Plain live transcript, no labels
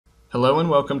Hello and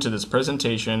welcome to this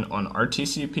presentation on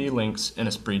RTCP links in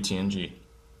ESPRIT TNG.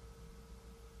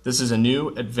 This is a new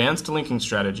advanced linking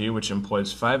strategy which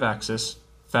employs 5-axis,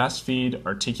 fast-feed,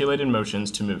 articulated motions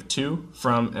to move to,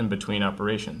 from, and between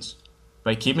operations.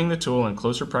 By keeping the tool in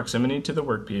closer proximity to the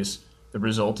workpiece, the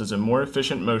result is a more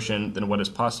efficient motion than what is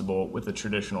possible with the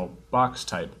traditional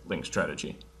box-type link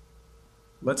strategy.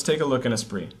 Let's take a look in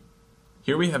ESPRIT.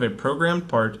 Here we have a programmed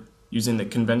part using the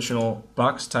conventional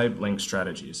box-type link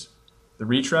strategies. The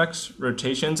retracts,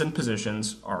 rotations, and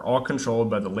positions are all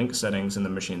controlled by the link settings in the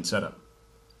machine setup.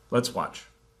 Let's watch.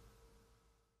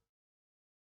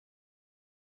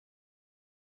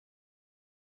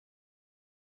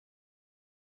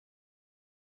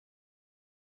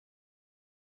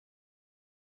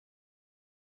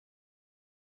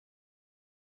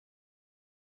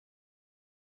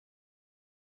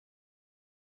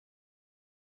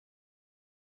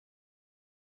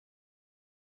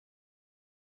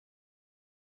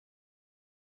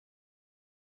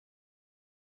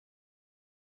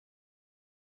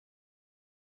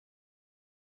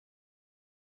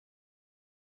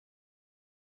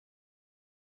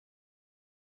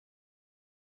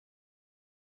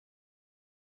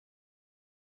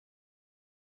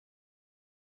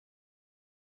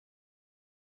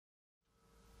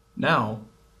 Now,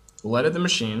 we'll edit the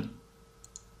machine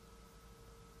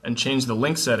and change the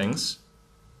link settings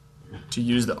to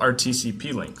use the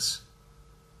RTCP links.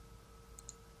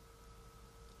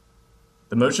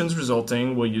 The motions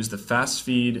resulting will use the fast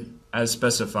feed as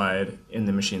specified in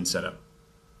the machine setup.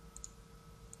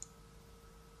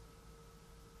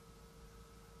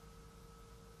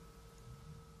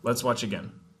 Let's watch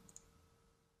again.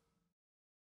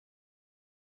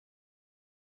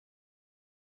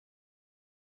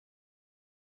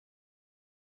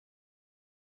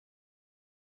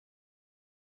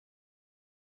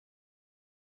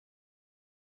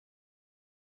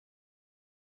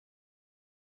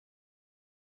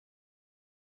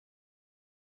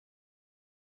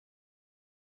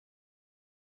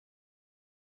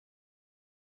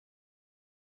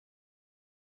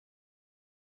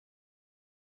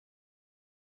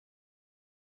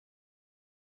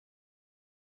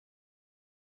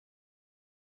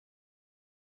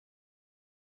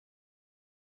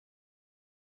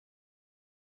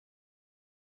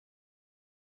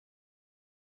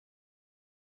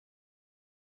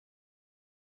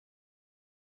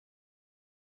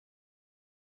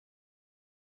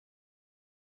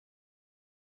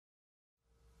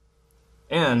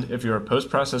 And if you're a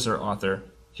post-processor author,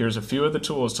 here's a few of the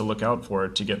tools to look out for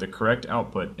to get the correct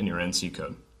output in your NC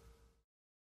code.